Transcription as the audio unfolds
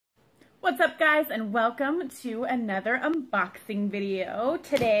What's up, guys, and welcome to another unboxing video.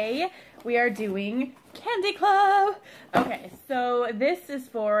 Today we are doing Candy Club. Okay, so this is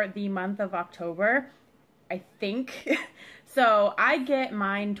for the month of October, I think. So I get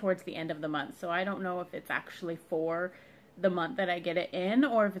mine towards the end of the month, so I don't know if it's actually for the month that I get it in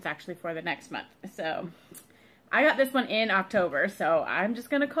or if it's actually for the next month. So I got this one in October, so I'm just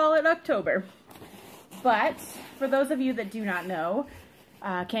gonna call it October. But for those of you that do not know,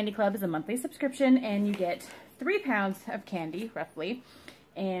 Candy Club is a monthly subscription and you get 3 pounds of candy, roughly.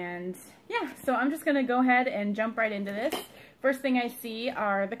 And yeah, so I'm just gonna go ahead and jump right into this. First thing I see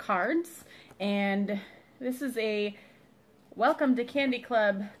are the cards, and this is a Welcome to Candy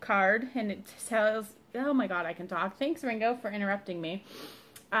Club card, and it tells, oh my god, I can talk. Thanks, Ringo, for interrupting me.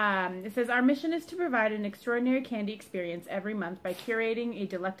 It says, our mission is to provide an extraordinary candy experience every month by curating a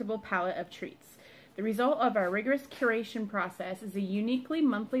delectable palette of treats. The result of our rigorous curation process is a uniquely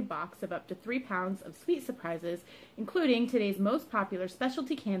monthly box of up to 3 pounds of sweet surprises, including today's most popular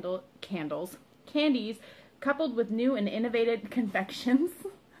specialty candies, coupled with new and innovative confections.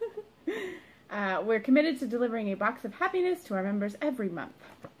 We're committed to delivering a box of happiness to our members every month.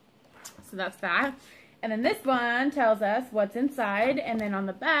 So that's that. And then this one tells us what's inside, and then on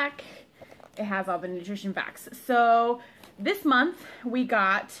the back, it has all the nutrition facts. So this month, we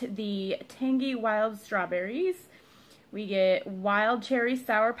got the Tangy Wild Strawberries, we get Wild Cherry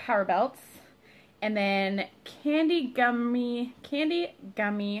Sour Power Belts, and then Candy Gummy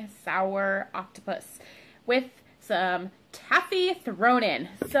Sour Octopus with some taffy thrown in.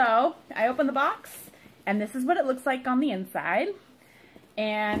 So I opened the box, and this is what it looks like on the inside.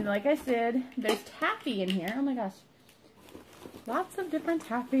 And like I said, there's taffy in here. Oh my gosh. Lots of different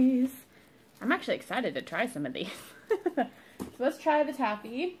taffies. I'm actually excited to try some of these. So let's try the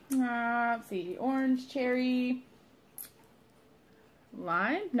taffy. Let's see, orange, cherry,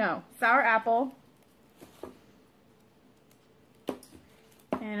 lime? No, sour apple.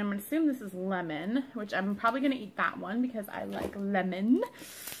 And I'm going to assume this is lemon, which I'm probably going to eat that one because I like lemon.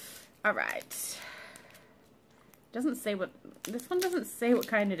 All right. Doesn't say what, this one doesn't say what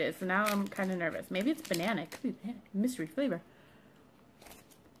kind it is, so now I'm kind of nervous. Maybe it's banana. It could be banana. Mystery flavor.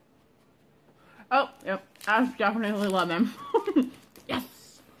 Oh, yep, that's definitely lemon.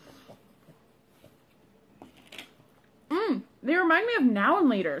 Yes! They remind me of Now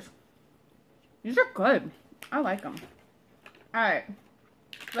and Laters. These are good. I like them. Alright,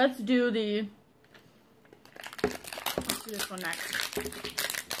 let's do this one next.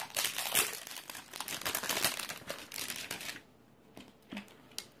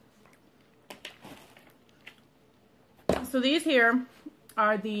 So these here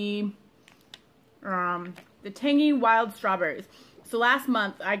are the Tangy Wild Strawberries. So last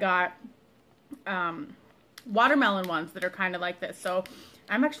month I got watermelon ones that are kind of like this. So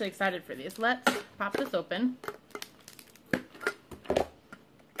I'm actually excited for these. Let's pop this open.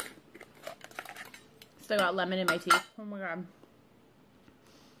 Still got lemon in my teeth. Oh my god.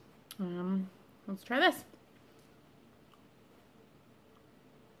 Let's try this.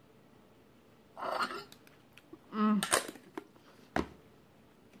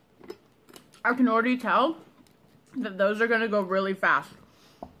 I can already tell that those are going to go really fast.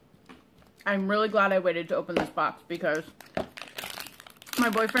 I'm really glad I waited to open this box because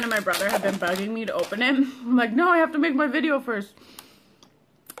my boyfriend and my brother have been bugging me to open it. I'm like, no, I have to make my video first.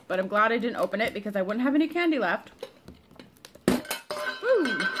 But I'm glad I didn't open it because I wouldn't have any candy left.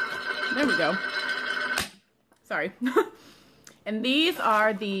 Woo! There we go. Sorry. And these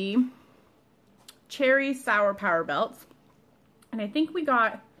are the Cherry Sour Power Belts. And I think we've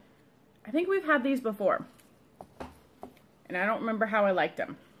had these before. And I don't remember how I liked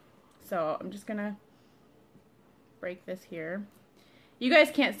them. So I'm just gonna break this here. You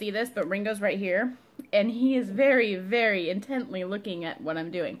guys can't see this, but Ringo's right here. And he is very, very intently looking at what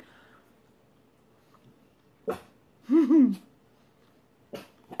I'm doing. No,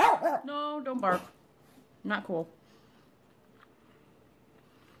 don't bark. Not cool.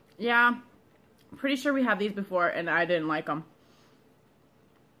 Yeah, pretty sure we had these before and I didn't like them.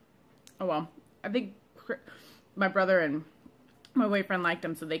 Oh well, I think my brother and my boyfriend liked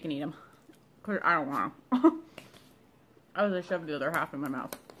them so they can eat them. Cause I don't want to. I was gonna shove the other half in my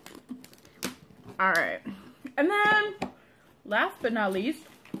mouth. Alright. And then, last but not least.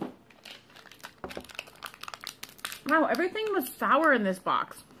 Wow, everything was sour in this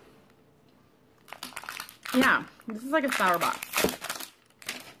box. Yeah, this is like a sour box.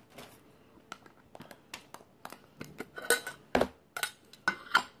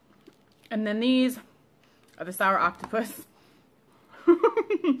 And then these are the sour octopus.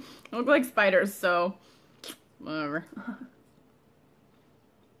 Look like spiders, so whatever.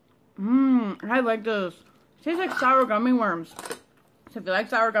 I like those. It tastes like sour gummy worms. So if you like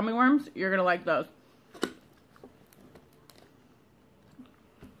sour gummy worms, you're going to like those.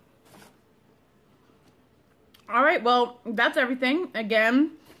 Alright, well, that's everything.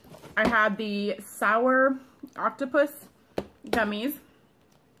 Again, I had the sour octopus gummies,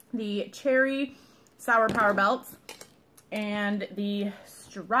 the cherry sour power belts, and the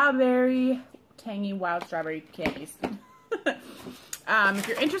strawberry tangy wild strawberry candies. If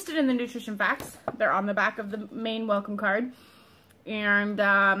you're interested in the nutrition facts, they're on the back of the main welcome card. And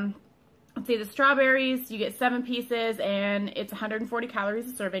let's see, the strawberries, you get 7 pieces and it's 140 calories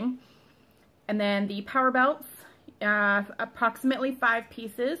a serving. And then the power belts, approximately 5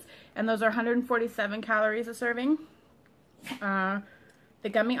 pieces, and those are 147 calories a serving. The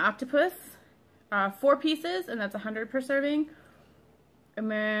gummy octopus, 4 pieces, and that's 100 per serving. And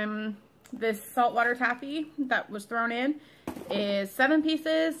then this saltwater taffy that was thrown in is 7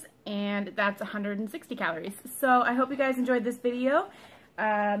 pieces, and that's 160 calories. So I hope you guys enjoyed this video.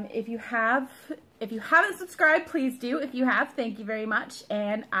 If you haven't subscribed, please do. If you have, thank you very much,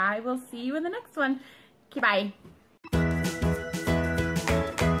 and I will see you in the next one. Okay, bye.